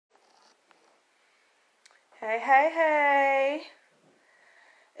Hey, hey, hey.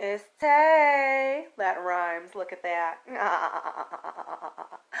 It's Tay. That rhymes. Look at that.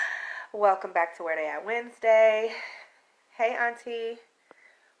 Welcome back to Where They At Wednesday. Hey, Auntie.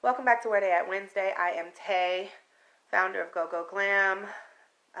 Welcome back to Where They At Wednesday. I am Tay, founder of Go Go Glam,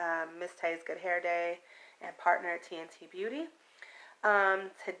 Miss Tay's Good Hair Day, and partner at TNT Beauty.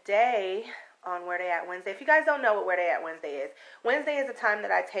 Today on Where They At Wednesday, if you guys don't know what Where They At Wednesday is a time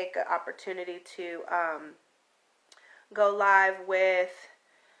that I take an opportunity to go live with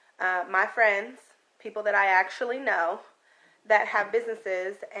my friends, people that I actually know that have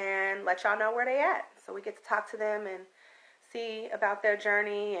businesses, and let y'all know where they at. So we get to talk to them and see about their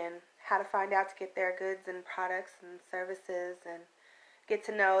journey and how to find out to get their goods and products and services and get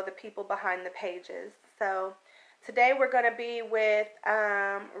to know the people behind the pages. So today we're going to be with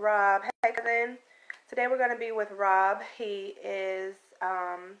Rob. Hey, cousin. Today we're going to be with Rob. He is,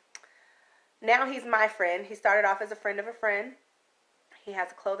 now he's my friend. He started off as a friend of a friend. He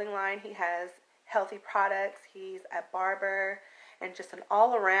has a clothing line. He has healthy products. He's a barber and just an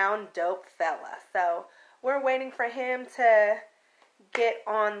all-around dope fella. So we're waiting for him to get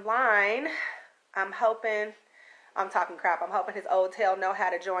online. I'm talking crap. I'm hoping his old tail know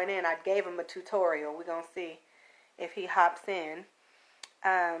how to join in. I gave him a tutorial. We're going to see if he hops in.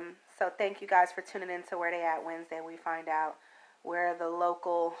 So thank you guys for tuning in to Where They At Wednesday. We find out where the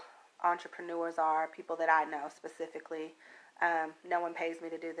local entrepreneurs are, people that I know specifically. No one pays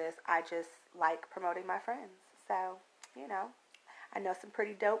me to do this. I just like promoting my friends. So, I know some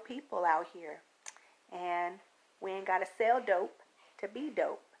pretty dope people out here. And we ain't got to sell dope to be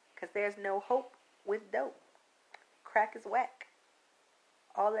dope, because there's no hope with dope. Crack is whack.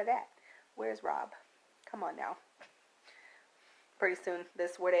 All of that. Where's Rob? Come on now. Pretty soon,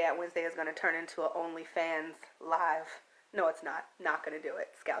 this Where They At Wednesday is going to turn into an OnlyFans live. No, it's not. Not going to do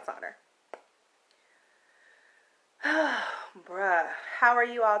it. Scout's honor. Bruh. How are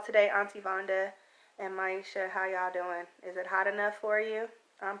you all today, Auntie Vonda and Maisha? How y'all doing? Is it hot enough for you?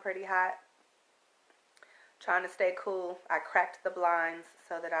 I'm pretty hot. Trying to stay cool. I cracked the blinds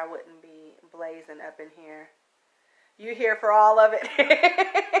so that I wouldn't be blazing up in here. You here for all of it?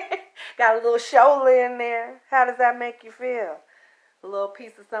 Got a little shoulder in there. How does that make you feel? A little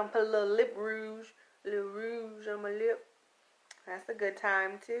piece of something, put a little lip rouge. A little rouge on my lip. That's a good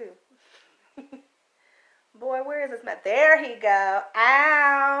time, too. Boy, where is this man? There he go.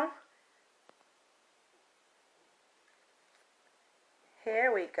 Ow.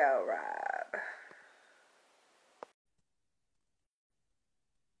 Here we go, Rob.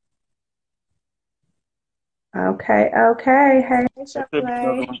 Okay. Hey,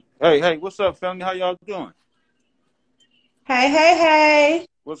 Chaplain. Hey, what's up, family? How y'all doing? Hey.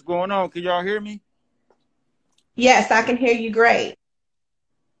 What's going on? Can y'all hear me? Yes, I can hear you great.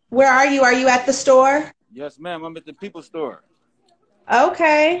 Where are you? Are you at the store? Yes, ma'am. I'm at the People Store.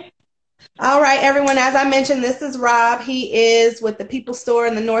 Okay. All right, everyone. As I mentioned, this is Rob. He is with the People Store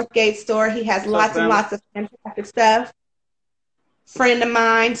and the Northgate Store. He has lots and lots of fantastic stuff. Friend of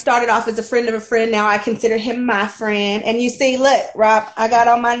mine. Started off as a friend of a friend. Now I consider him my friend. And you see, look, Rob, I got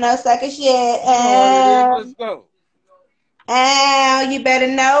on my nutsack of shit. Let's go. You better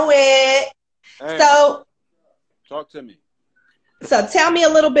know it. Hey, so, talk to me. So tell me a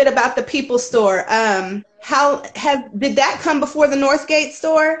little bit about the People Store. Did that come before the Northgate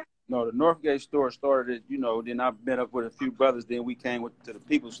Store? No, the Northgate Store started, then I met up with a few brothers. Then we came to the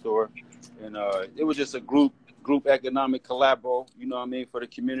People Store. And it was just a group economic collabo, for the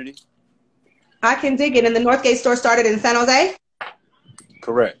community. I can dig it. And the Northgate Store started in San Jose?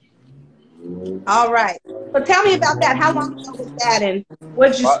 Correct. All right. So tell me about that. How long ago was that, and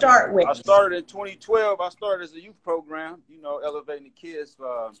what did you start with? I started in 2012. I started as a youth program, elevating the kids,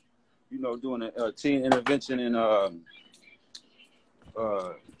 doing a teen intervention and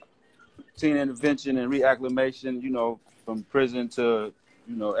reacclimation, from prison to,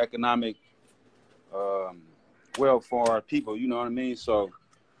 economic welfare people, you know what I mean? So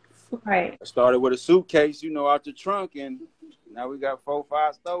right. I started with a suitcase, out the trunk, and now we got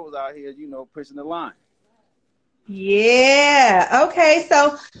 4-5 stores out here, pushing the line. Yeah. Okay.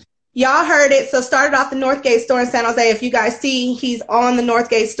 So y'all heard it. So started off the Northgate Store in San Jose. If you guys see, he's on the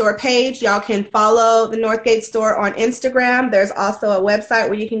Northgate Store page. Y'all can follow the Northgate Store on Instagram. There's also a website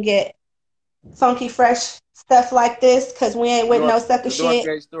where you can get funky, fresh stuff like this, because we ain't with no sucker shit.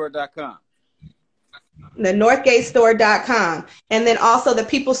 NorthgateStore.com. The NorthgateStore.com. And then also the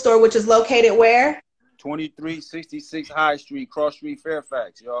People Store, which is located where? 2366 High Street, Cross Street,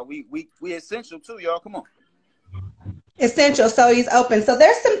 Fairfax. Y'all, we essential too, y'all. Come on. Essential. So he's open. So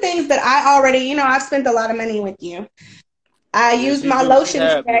there's some things that I already, I've spent a lot of money with you. I used my lotion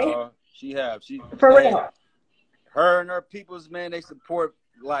today. She For real. her and her peoples, man, they support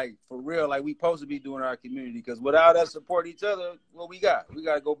like for real, like we supposed to be doing our community. Because without us support each other, what we got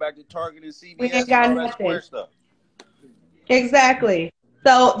to go back to Target and We CVS ain't and got all that nothing. square stuff. Exactly.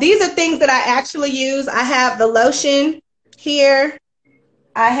 So these are things that I actually use. I have the lotion here.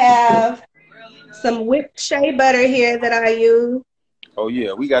 I have some whipped shea butter here that I use. Oh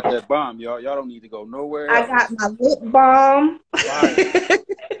yeah, we got that bomb, y'all. Y'all don't need to go nowhere I else. got my lip balm. Fire.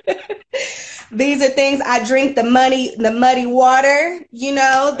 These are things I drink the muddy water. You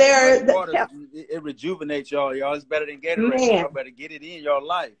know, Water, it rejuvenates y'all. Y'all, it's better than Gatorade. Man. Y'all better get it in your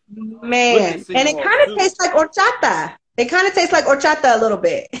life. Man, and it kind of tastes like horchata. It kind of tastes like horchata a little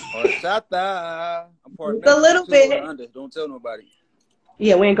bit. Horchata. I'm part of a little bit. Under. Don't tell nobody.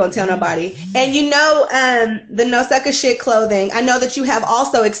 Yeah, we ain't gonna tell nobody. And you know, the No Sucker Shit clothing. I know that you have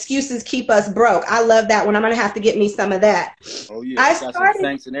also excuses keep us broke. I love that one. I'm gonna have to get me some of that. Oh yeah, I got some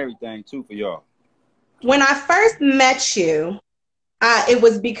thanks and everything too for y'all. When I first met you, it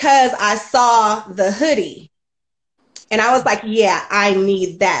was because I saw the hoodie. And I was like, yeah, I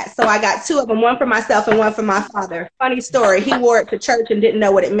need that. So I got two of them, one for myself and one for my father. Funny story. He wore it to church and didn't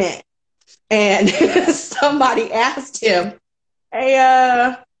know what it meant. And somebody asked him,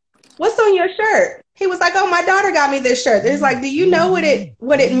 hey, what's on your shirt? He was like, oh, my daughter got me this shirt. It's like, do you know what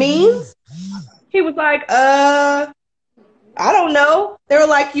it means? He was like, I don't know. They were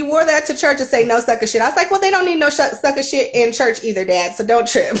like, you wore that to church to say no sucker shit. I was like, well, they don't need no sucker shit in church either, Dad. So don't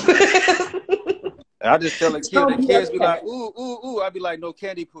trip. I just tell the kids be like, ooh, ooh, ooh. I be like, no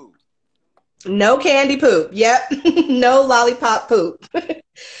candy poop. No candy poop. Yep. No lollipop poop.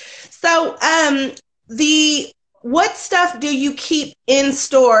 So, what stuff do you keep in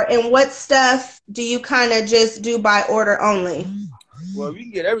store and what stuff do you kind of just do by order only? Well, you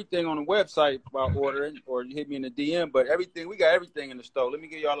can get everything on the website by ordering or hit me in the DM, but we got everything in the store. Let me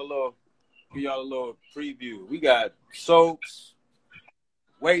give y'all a little preview. We got soaps,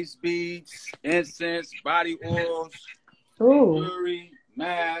 waist beads, incense, body oils, jewelry,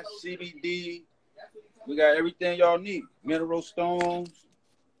 mask, CBD. We got everything y'all need. Mineral stones,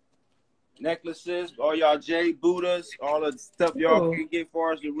 necklaces, all y'all jade Buddhas, all the stuff y'all can get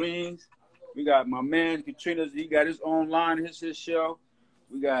for us, the rings. We got my man Katrina's. He got his own line, his show.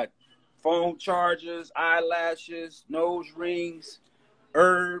 We got phone chargers, eyelashes, nose rings,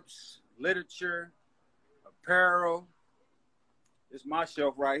 herbs, literature, apparel. It's my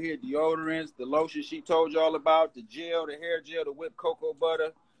shelf right here. Deodorants, the lotion she told y'all about, the gel, the hair gel, the whipped cocoa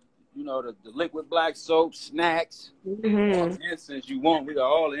butter, you know, the liquid black soap, snacks, all the incense you want. We got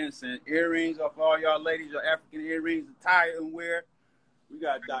all the incense. Earrings off all y'all ladies, your African earrings, attire and wear. We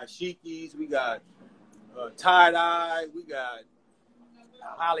got dashikis. We got tie-dye. We got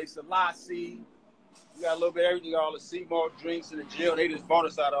Haile Selassie. We got a little bit of everything, all the sea malt drinks and the gel. They just bought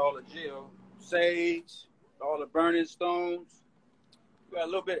us out of all the gel. Sage, all the burning stones. We got a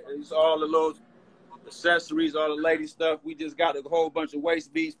little bit, it's all the little accessories, all the lady stuff. We just got a whole bunch of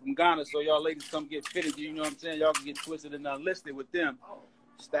waist beads from Ghana, so y'all ladies come get fitted. You know what I'm saying? Y'all can get twisted and unlisted with them.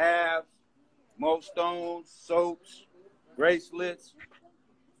 Staffs, most stones, soaps, bracelets.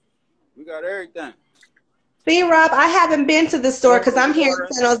 We got everything. See, Rob, I haven't been to the store because I'm here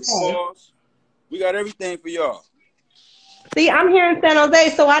in San Jose. We got everything for y'all. See, I'm here in San Jose,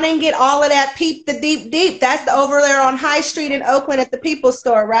 so I didn't get all of that peep the deep. That's over there on High Street in Oakland at the People's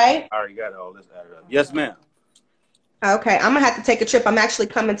Store, right? I already got all this added up. Yes, ma'am. Okay, I'm going to have to take a trip. I'm actually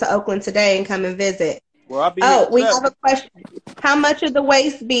coming to Oakland today and come and visit. Well, I'll be we have a question. How much are the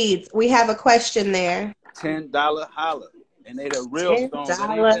waist beads? We have a question there. $10 holla. And they the real stones. They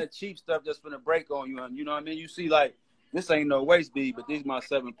ain't that cheap stuff that's gonna break on you. And you know what I mean? You see, like, this ain't no waist bead, but these my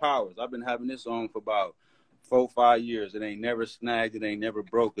 7 powers. I've been having this on for about 4-5 years. It ain't never snagged. It ain't never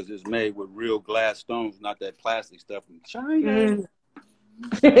broke because it's made with real glass stones, not that plastic stuff from China.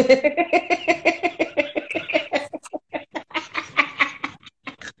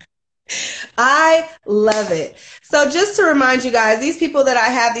 I love it. So just to remind you guys, these people that I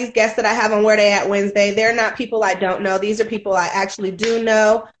have, these guests that I have on Where They At Wednesday, they're not people I don't know. These are people I actually do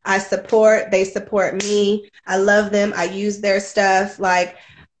know. I support. They support me. I love them. I use their stuff like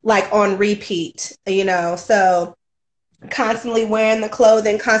on repeat, you know. So constantly wearing the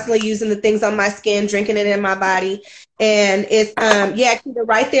clothing, constantly using the things on my skin, drinking it in my body. And it's, keep it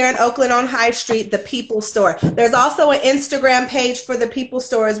right there in Oakland on High Street, the People Store. There's also an Instagram page for the People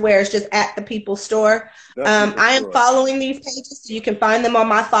Stores where it's just at the People Store. I am following these pages, so you can find them on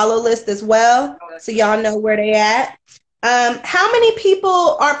my follow list as well, so y'all know where they at. How many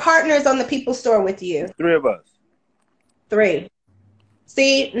people are partners on the People Store with you? 3 of us. 3.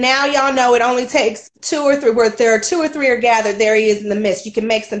 See, now y'all know it only takes 2 or 3. Where there are 2 or 3 are gathered, there he is in the midst. You can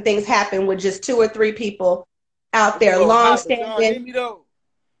make some things happen with just 2 or 3 people out It's a there, little long hot, but y'all hear standing. me though?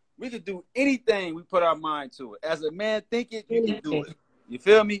 We could do anything we put our mind to it. As a man think it, you can do it. You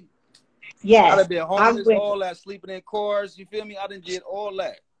feel me? I Yes, done been I'm homeless, with all that, sleeping in cars. You feel me? I done did all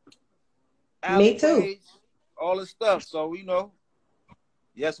that. you. Me too. Alleyways, all this stuff. So, you know,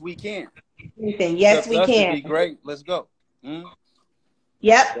 yes, we can. Yes, Accept we us to can. be great. Let's go. Yep,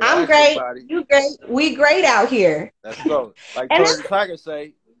 Better I'm ask great. somebody. You great. We great out here. Let's go. Like And Tony the Tiger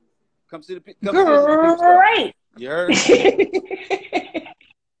say, come see the come visit the people stuff. great. You heard?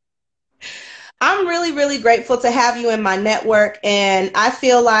 I'm really, really grateful to have you in my network. And I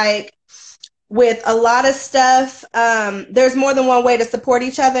feel like with a lot of stuff, there's more than one way to support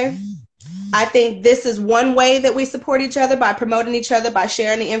each other. I think this is one way that we support each other, by promoting each other, by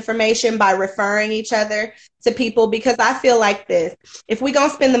sharing the information, by referring each other to people, because I feel like this. If we're going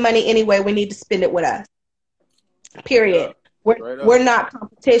to spend the money anyway, we need to spend it with us. Period. We're not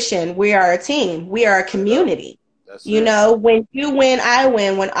competition. We are a team. We are a community. You know, when you win, I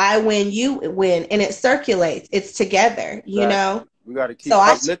win. When I win, you win. And it circulates. It's together, you know? We got to keep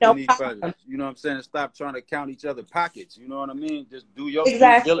uplifting each other. You know what I'm saying? And stop trying to count each other's pockets. You know what I mean? Just do your due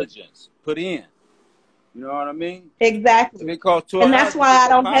diligence. Put in. You know what I mean? Exactly. If it costs $12, and that's why I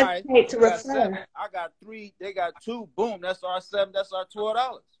don't hesitate to refer. I got 3. They got 2. Boom. That's our 7. That's our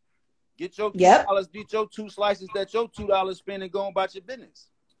 $12. Get your $2. Get your 2 slices that your $2 spend and go about your business.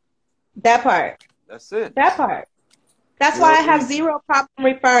 That part. That's it. That part. That's why I have zero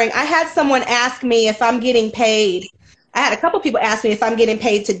problem referring. I had someone ask me if I'm getting paid. I had a couple people ask me if I'm getting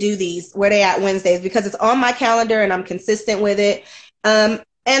paid to do these, where they at Wednesdays, because it's on my calendar and I'm consistent with it.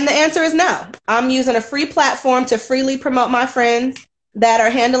 And the answer is no. I'm using a free platform to freely promote my friends that are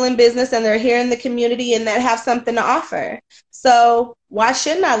handling business and they're here in the community and that have something to offer. So why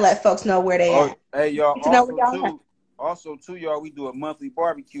shouldn't I let folks know where they at? Hey, y'all, also, y'all, we do a monthly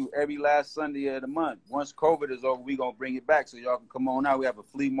barbecue every last Sunday of the month. Once COVID is over, we going to bring it back so y'all can come on out. We have a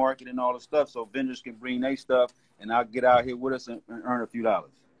flea market and all the stuff so vendors can bring their stuff and I'll get out here with us and earn a few dollars.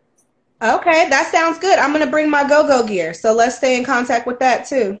 Okay, that sounds good. I'm going to bring my go-go gear, so let's stay in contact with that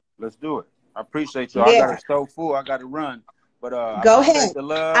too. Let's do it. I appreciate y'all. Yeah. I got a stove full. I got to run. But go ahead. The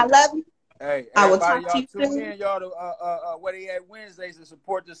love. I love you. Hey, I will talk to you tune in, y'all, to where they at Wednesdays to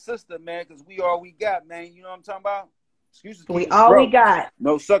support the sister, man, because we all we got, man. You know what I'm talking about? Excuses. We all we got.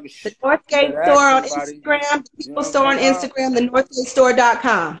 No sucker shit. The Northgate Store on Instagram, People Store on Instagram, the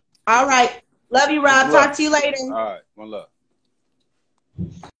NorthgateStore.com. All right. Love you, Rob. Talk to you later. All right. One love.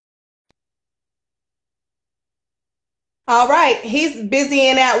 All right, he's busy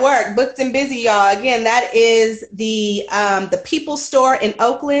and at work, booked and busy, y'all. Again, that is the People Store in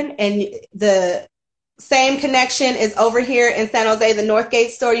Oakland, and the same connection is over here in San Jose, the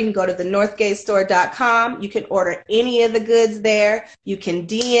Northgate Store. You can go to the NorthgateStore.com. You can order any of the goods there. You can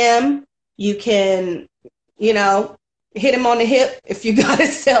DM. You can, hit him on the hip if you got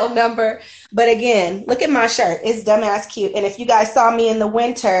his cell number. But again, look at my shirt. It's dumbass cute. And if you guys saw me in the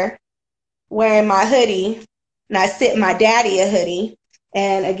winter wearing my hoodie, and I sent my daddy a hoodie.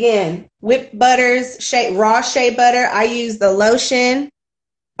 And again, whipped butters, raw shea butter. I use the lotion,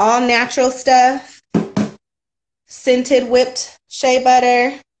 all natural stuff, scented whipped shea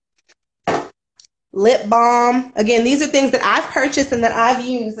butter, lip balm. Again, these are things that I've purchased and that I've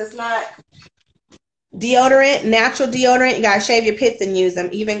used. It's not deodorant, natural deodorant. You gotta shave your pits and use them.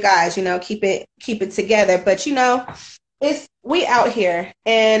 Even guys, keep it together. But we out here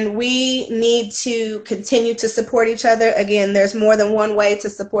and we need to continue to support each other. Again, there's more than one way to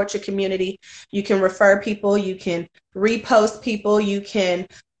support your community. You can refer people, you can repost people, you can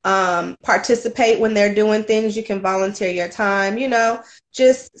participate when they're doing things, you can volunteer your time,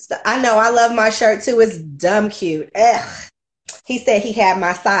 I know I love my shirt too. It's dumb cute. Ugh. He said he had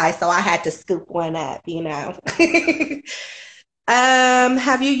my size, so I had to scoop one up,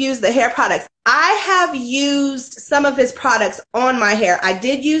 Have you used the hair products? I have used some of his products on my hair. I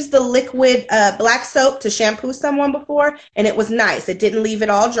did use the liquid black soap to shampoo someone before, and it was nice. It didn't leave it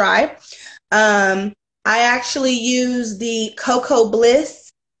all dry. I actually used the Cocoa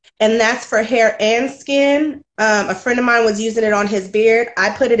Bliss, and that's for hair and skin. A friend of mine was using it on his beard.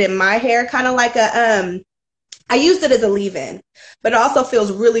 I put it in my hair, kind of like I used it as a leave-in, but it also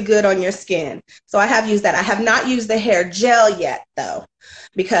feels really good on your skin. So I have used that. I have not used the hair gel yet, though,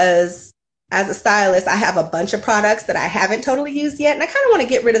 because as a stylist, I have a bunch of products that I haven't totally used yet, and I kind of want to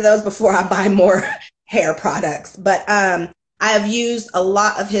get rid of those before I buy more hair products. But I have used a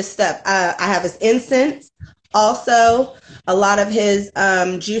lot of his stuff. I have his incense, also a lot of his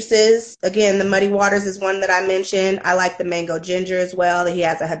juices. Again, the Muddy Waters is one that I mentioned. I like the mango ginger as well. He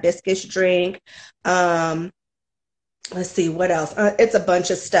has a hibiscus drink. let's see what else. It's a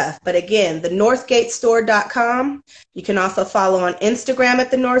bunch of stuff. But again, the northgatestore.com. You can also follow on Instagram at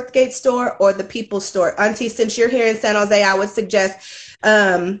the Northgate Store or the People's Store. Auntie, since you're here in San Jose, I would suggest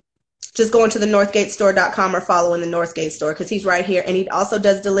just going to the northgatestore.com or following the Northgate Store because he's right here. And he also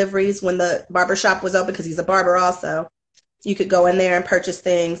does deliveries when the barbershop was open because he's a barber also. You could go in there and purchase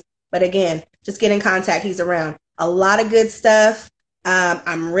things. But again, just get in contact. He's around. A lot of good stuff.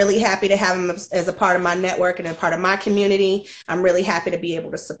 I'm really happy to have him as a part of my network and a part of my community. I'm really happy to be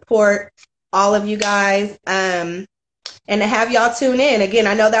able to support all of you guys and to have y'all tune in. Again,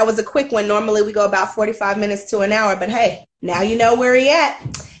 I know that was a quick one. Normally we go about 45 minutes to an hour, but hey, now you know where he at.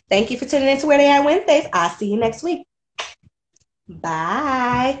 Thank you for tuning in to Where They At Wednesdays. I'll see you next week.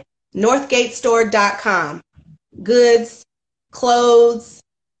 Bye. Northgatestore.com. Goods, clothes,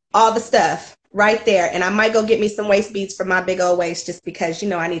 all the stuff. Right there. And I might go get me some waist beads for my big old waist just because, you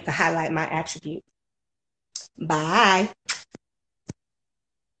know, I need to highlight my attributes. Bye.